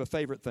camp? You have a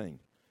favorite thing?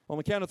 On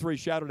the count of three,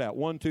 shout it out.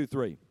 1, 2,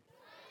 3.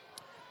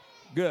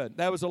 Good.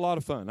 That was a lot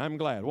of fun. I'm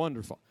glad.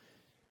 Wonderful.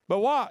 But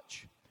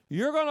watch.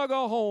 You're going to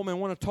go home and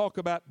want to talk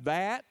about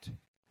that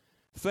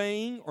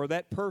thing or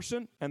that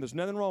person, and there's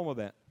nothing wrong with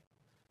that.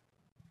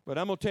 But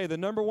I'm going to tell you the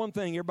number one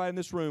thing everybody in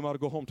this room ought to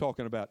go home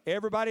talking about.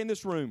 Everybody in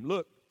this room,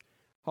 look,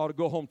 ought to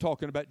go home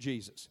talking about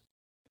Jesus.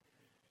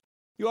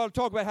 You ought to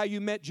talk about how you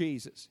met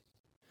Jesus.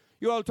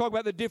 You ought to talk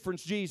about the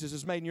difference Jesus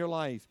has made in your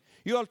life.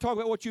 You ought to talk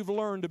about what you've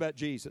learned about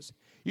Jesus.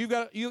 You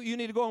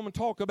need to go home and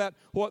talk about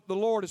what the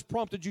Lord has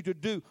prompted you to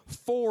do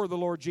for the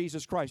Lord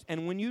Jesus Christ.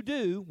 And when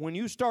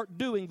you start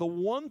doing the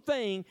one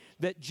thing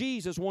that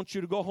Jesus wants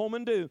you to go home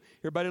and do,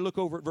 everybody look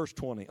over at verse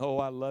 20. Oh,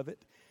 I love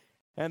it.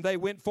 And they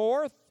went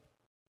forth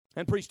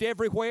and preached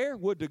everywhere.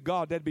 Would to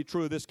God that'd be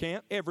true of this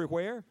camp.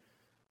 Everywhere.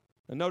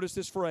 And notice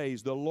this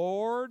phrase, the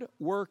Lord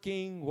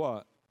working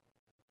what?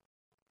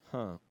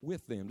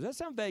 With them. Does that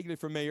sound vaguely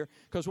familiar?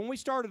 Because when we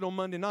started on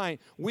Monday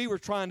night, we were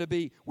trying to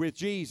be with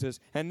Jesus,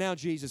 and now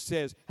Jesus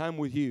says, I'm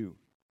with you.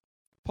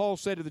 Paul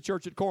said to the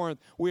church at Corinth,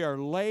 we are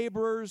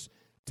laborers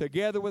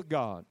together with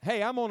God.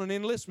 Hey, I'm on an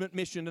enlistment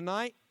mission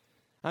tonight.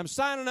 I'm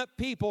signing up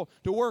people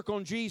to work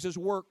on Jesus'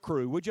 work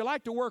crew. Would you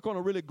like to work on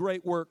a really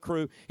great work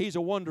crew? He's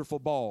a wonderful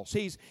boss.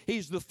 He's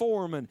the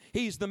foreman.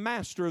 He's the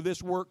master of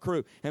this work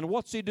crew. And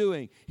what's he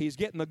doing? He's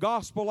getting the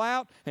gospel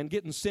out and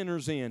getting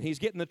sinners in. He's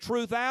getting the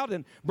truth out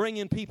and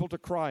bringing people to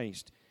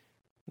Christ.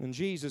 And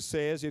Jesus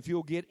says, if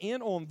you'll get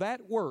in on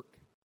that work,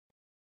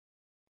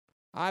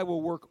 I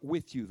will work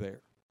with you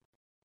there.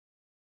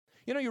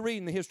 You know, you read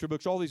in the history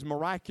books all these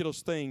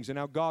miraculous things and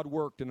how God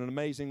worked in an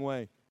amazing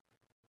way.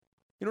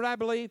 You know what I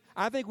believe?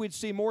 I think we'd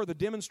see more of the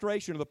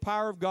demonstration of the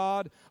power of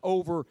God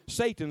over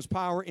Satan's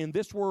power in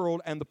this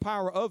world and the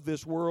power of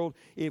this world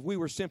if we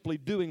were simply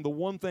doing the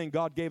one thing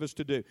God gave us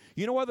to do.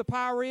 You know what the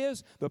power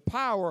is? The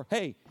power,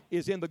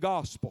 is in the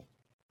gospel.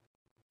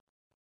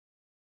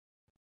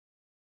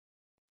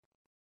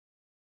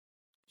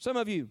 Some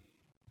of you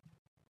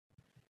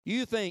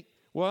think,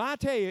 well, I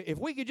tell you, if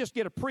we could just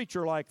get a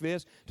preacher like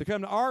this to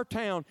come to our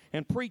town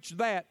and preach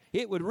that,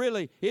 it'd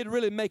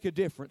really make a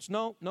difference.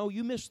 No,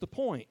 you missed the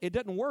point. It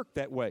doesn't work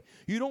that way.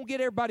 You don't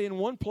get everybody in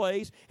one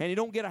place, and you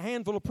don't get a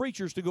handful of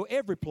preachers to go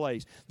every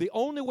place. The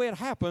only way it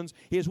happens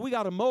is we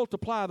got to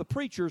multiply the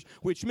preachers,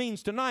 which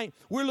means tonight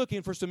we're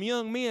looking for some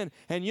young men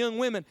and young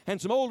women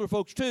and some older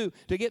folks too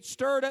to get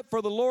stirred up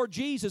for the Lord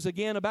Jesus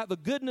again about the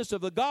goodness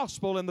of the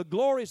gospel and the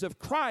glories of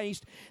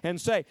Christ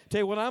and tell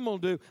you what I'm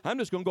going to do, I'm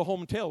just going to go home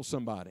and tell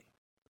somebody.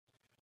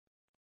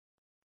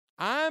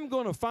 I'm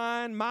going to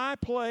find my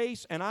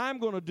place and I'm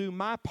going to do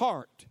my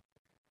part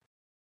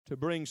to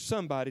bring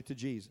somebody to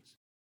Jesus.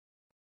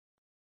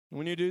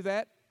 When you do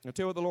that, I'll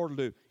tell you what the Lord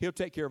will do. He'll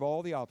take care of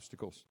all the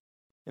obstacles.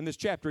 In this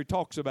chapter, he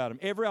talks about them,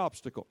 every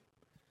obstacle.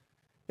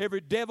 every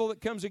devil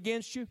that comes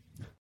against you,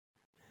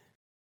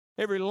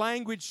 every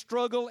language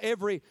struggle,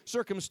 every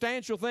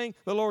circumstantial thing,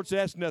 the Lord says,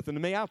 that's nothing to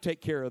me. I'll take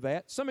care of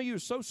that. Some of you are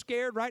so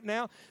scared right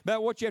now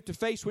about what you have to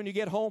face when you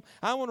get home.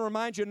 I want to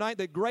remind you tonight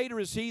that greater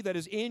is He that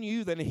is in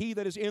you than he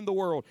that is in the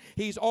world.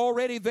 He's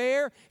already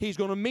there. He's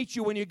going to meet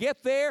you when you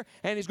get there,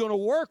 and He's going to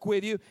work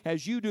with you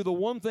as you do the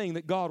one thing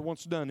that God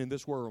wants done in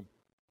this world.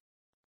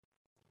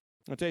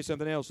 I'll tell you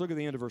something else. Look at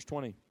the end of verse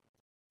 20.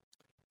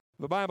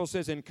 The Bible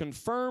says, in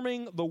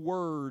confirming the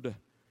word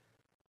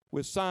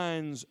with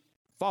signs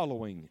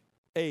following.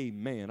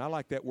 Amen. I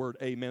like that word,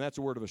 amen. That's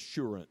a word of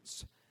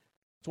assurance.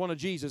 It's one of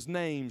Jesus'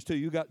 names, too.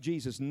 You got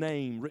Jesus'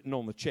 name written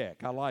on the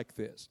check. I like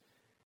this.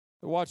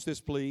 Watch this,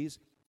 please.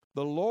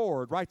 The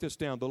Lord, write this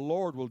down, the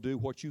Lord will do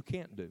what you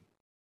can't do.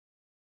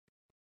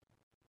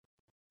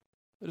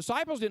 The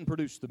disciples didn't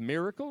produce the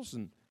miracles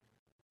and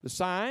the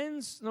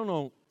signs.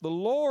 No. The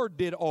Lord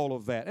did all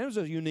of that. And it was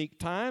a unique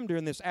time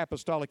during this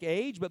apostolic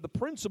age, but the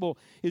principle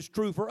is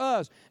true for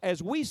us.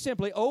 As we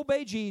simply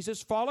obey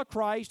Jesus, follow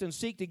Christ, and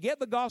seek to get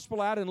the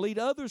gospel out and lead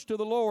others to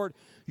the Lord,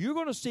 you're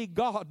going to see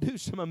God do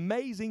some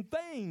amazing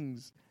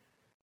things.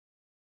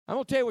 I'm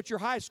going to tell you what your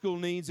high school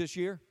needs this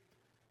year.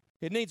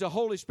 It needs a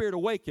Holy Spirit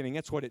awakening.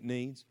 That's what it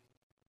needs.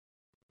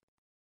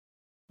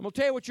 I'm going to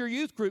tell you what your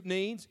youth group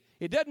needs.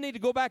 It doesn't need to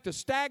go back to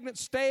stagnant,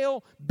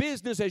 stale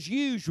business as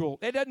usual.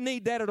 It doesn't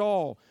need that at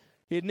all.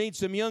 It needs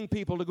some young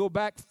people to go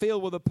back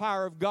filled with the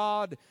power of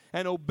God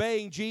and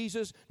obeying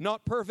Jesus,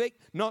 not perfect,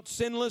 not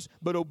sinless,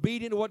 but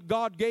obedient to what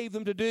God gave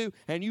them to do,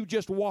 and you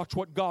just watch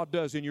what God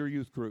does in your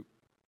youth group.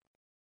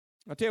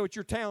 I'll tell you what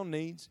your town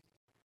needs.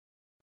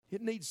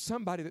 It needs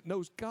somebody that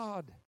knows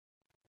God.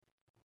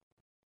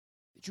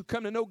 Did you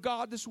come to know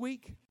God this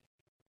week?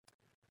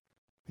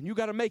 And you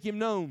got to make Him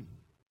known.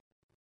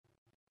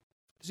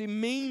 Does He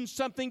mean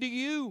something to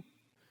you?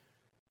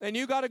 And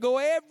you got to go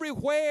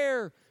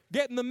everywhere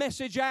getting the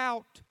message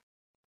out.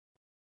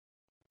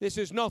 This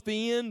is not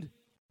the end.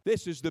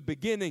 This is the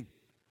beginning.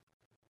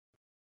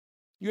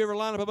 You ever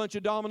line up a bunch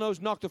of dominoes,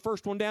 knock the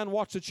first one down,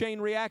 watch the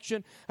chain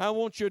reaction? I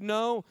want you to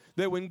know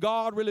that when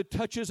God really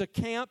touches a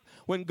camp,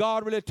 when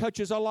God really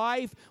touches a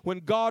life, when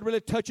God really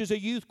touches a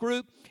youth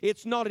group,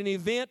 it's not an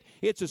event,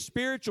 it's a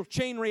spiritual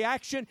chain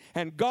reaction,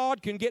 and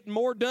God can get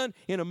more done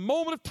in a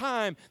moment of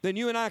time than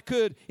you and I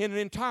could in an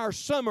entire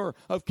summer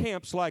of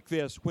camps like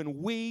this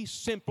when we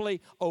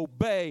simply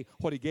obey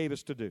what He gave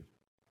us to do.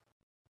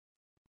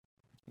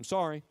 I'm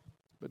sorry,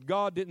 but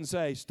God didn't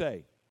say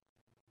stay.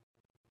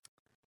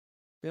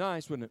 Be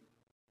nice, wouldn't it?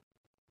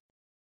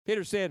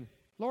 Peter said,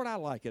 Lord, I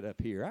like it up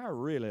here. I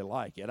really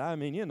like it. I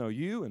mean,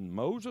 you and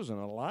Moses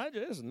and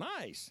Elijah, it's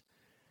nice.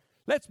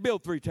 Let's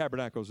build 3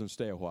 tabernacles and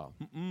stay a while.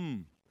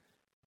 You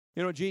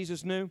know what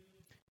Jesus knew?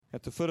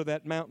 At the foot of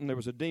that mountain, there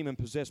was a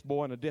demon-possessed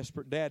boy and a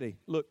desperate daddy.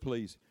 Look,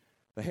 please,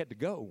 they had to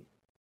go.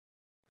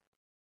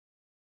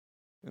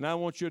 And I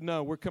want you to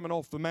know, we're coming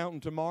off the mountain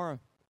tomorrow,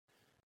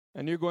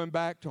 and you're going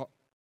back to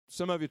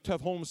some of your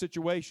tough home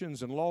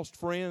situations and lost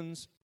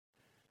friends,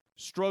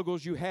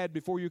 struggles you had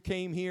before you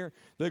came here.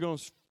 They're going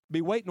to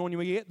be waiting on you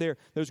when you get there.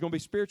 There's going to be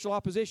spiritual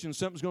opposition.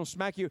 Something's going to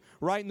smack you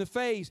right in the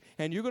face.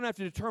 And you're going to have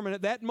to determine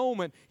at that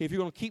moment if you're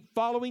going to keep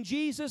following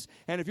Jesus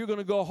and if you're going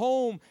to go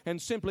home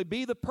and simply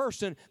be the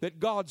person that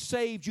God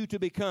saved you to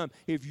become.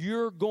 If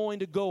you're going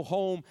to go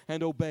home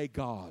and obey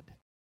God.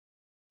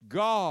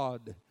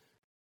 God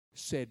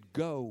said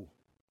go.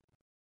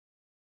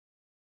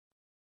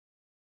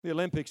 The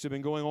Olympics have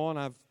been going on.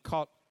 I've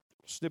caught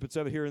snippets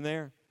of it here and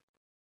there.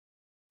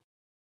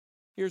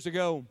 Years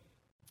ago,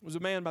 was a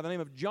man by the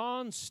name of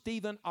John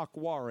Stephen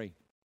Akhwari.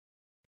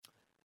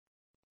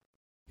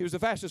 He was the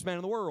fastest man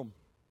in the world.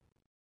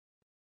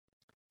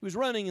 He was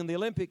running in the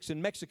Olympics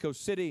in Mexico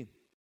City.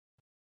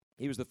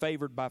 He was the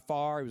favored by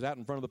far. He was out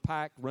in front of the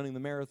pack running the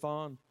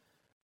marathon.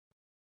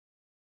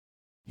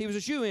 He was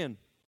a shoo-in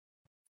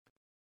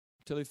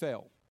until he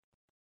fell.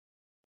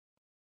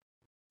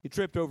 He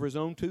tripped over his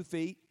own 2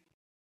 feet.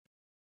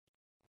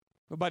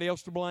 Nobody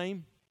else to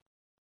blame.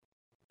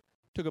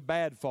 Took a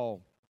bad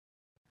fall.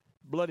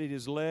 Bloodied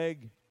his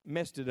leg,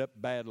 messed it up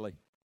badly.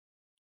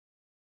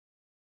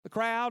 The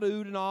crowd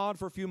oohed and awed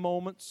for a few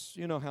moments.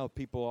 You know how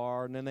people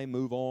are, and then they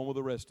move on with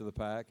the rest of the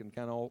pack and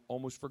kind of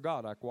almost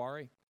forgot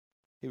Akhwari.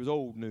 He was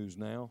old news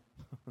now.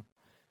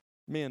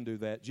 Men do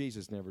that.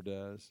 Jesus never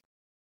does.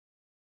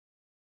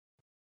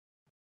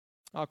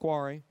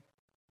 Akhwari,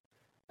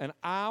 an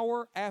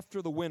hour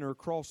after the winner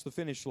crossed the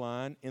finish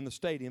line in the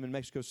stadium in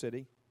Mexico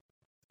City,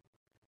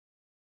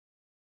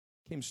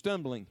 came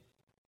stumbling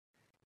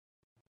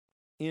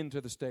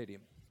into the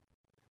stadium.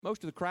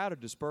 Most of the crowd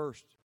had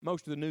dispersed.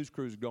 Most of the news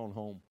crews had gone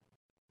home.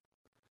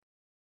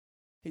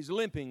 He's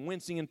limping,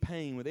 wincing in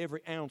pain with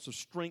every ounce of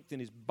strength in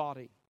his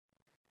body.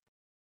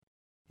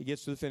 He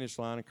gets to the finish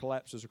line and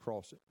collapses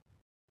across it.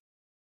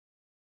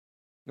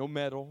 No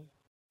medal,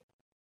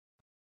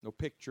 no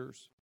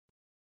pictures.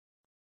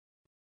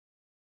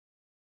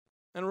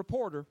 And a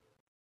reporter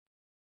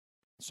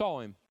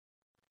saw him,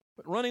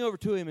 but running over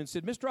to him and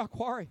said, Mr.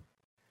 Akhwari,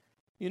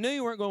 you knew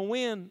you weren't going to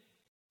win.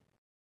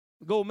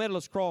 The gold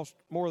medalist crossed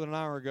more than an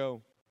hour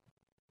ago.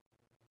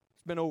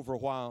 It's been over a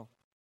while.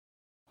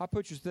 Why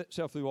put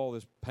yourself through all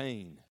this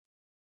pain?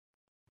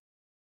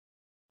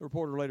 The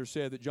reporter later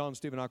said that John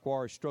Stephen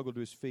Akwari struggled to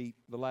his feet,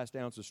 the last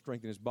ounce of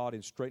strength in his body,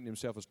 and straightened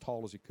himself as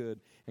tall as he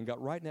could, and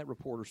got right in that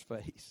reporter's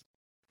face.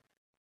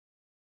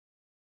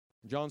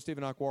 John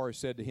Stephen Akwari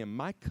said to him,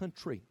 my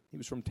country, he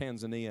was from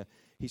Tanzania,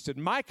 he said,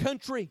 my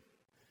country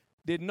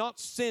did not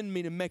send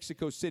me to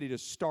Mexico City to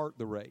start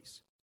the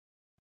race.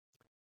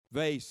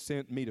 They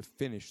sent me to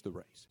finish the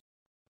race.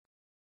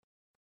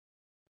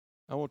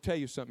 I want to tell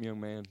you something, young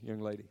man,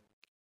 young lady.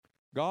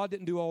 God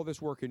didn't do all this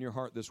work in your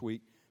heart this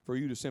week for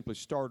you to simply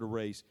start a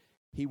race.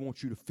 He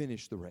wants you to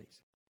finish the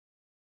race.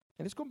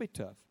 And it's going to be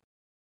tough.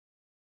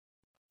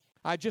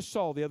 I just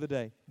saw the other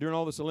day, during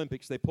all this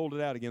Olympics, they pulled it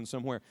out again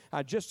somewhere.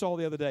 I just saw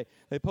the other day,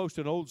 they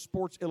posted an old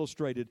Sports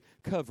Illustrated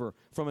cover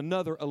from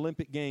another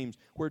Olympic Games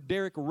where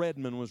Derek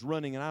Redmond was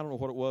running, and I don't know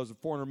what it was,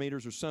 400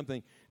 meters or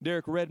something.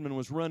 Derek Redmond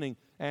was running,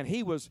 and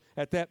he was,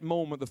 at that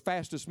moment, the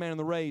fastest man in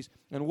the race,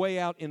 and way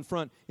out in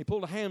front. He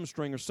pulled a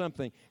hamstring or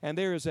something, and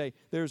there's a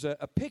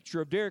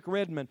picture of Derek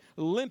Redmond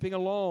limping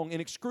along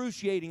in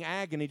excruciating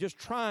agony, just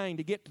trying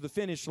to get to the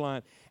finish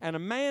line. And a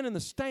man in the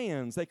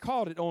stands, they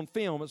caught it on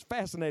film, it's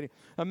fascinating,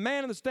 a man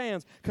in the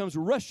stands comes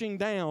rushing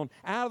down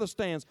out of the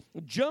stands,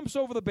 jumps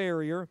over the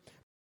barrier,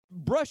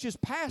 brushes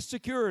past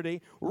security,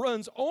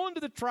 runs onto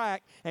the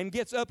track, and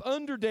gets up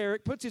under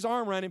Derek, puts his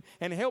arm around him,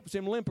 and helps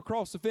him limp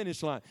across the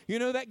finish line. You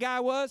know who that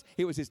guy was?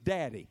 It was his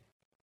daddy.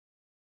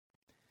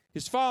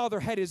 His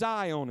father had his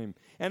eye on him.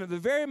 And at the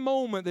very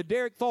moment that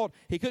Derek thought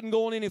he couldn't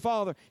go on any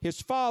farther,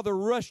 his father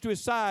rushed to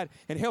his side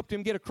and helped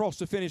him get across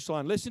the finish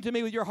line. Listen to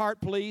me with your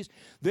heart, please.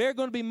 There are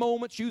going to be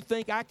moments you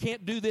think, I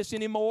can't do this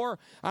anymore.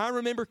 I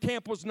remember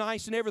camp was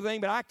nice and everything,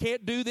 but I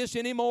can't do this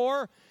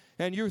anymore.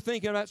 And you're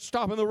thinking about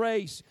stopping the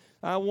race.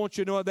 I want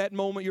you to know at that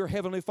moment your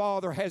Heavenly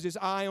Father has His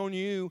eye on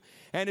you.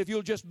 And if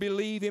you'll just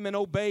believe Him and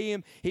obey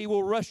Him, He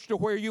will rush to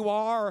where you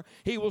are.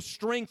 He will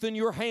strengthen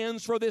your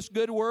hands for this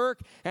good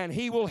work. And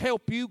He will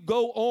help you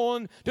go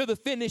on to the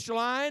finish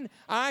line.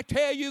 I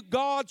tell you,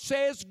 God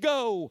says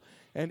go.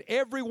 And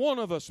every one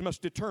of us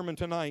must determine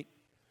tonight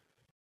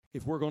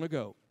if we're going to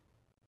go.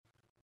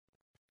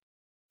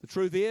 The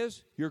truth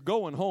is, you're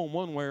going home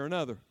one way or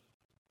another.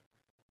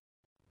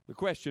 The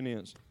question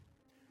is,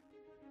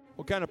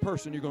 what kind of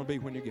person you're going to be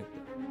when you get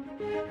there.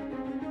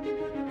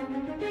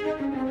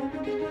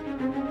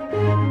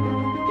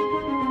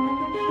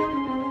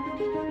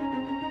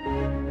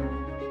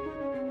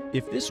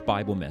 If this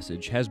Bible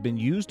message has been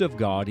used of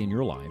God in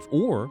your life,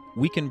 or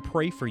we can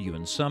pray for you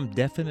in some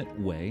definite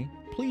way,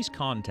 please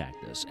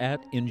contact us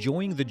at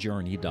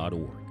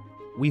enjoyingthejourney.org.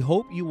 We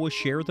hope you will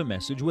share the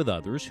message with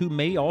others who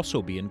may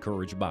also be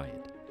encouraged by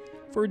it.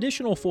 For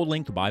additional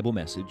full-length Bible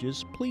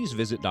messages, please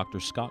visit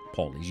Dr. Scott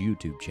Pauley's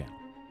YouTube channel.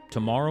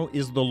 Tomorrow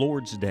is the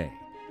Lord's Day,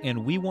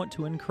 and we want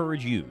to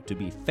encourage you to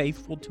be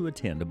faithful to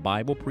attend a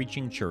Bible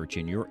preaching church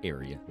in your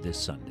area this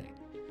Sunday.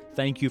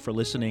 Thank you for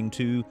listening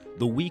to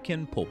The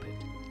Weekend Pulpit,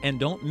 and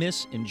don't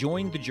miss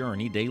Enjoying the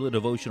Journey Daily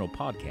Devotional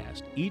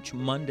Podcast each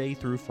Monday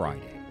through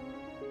Friday.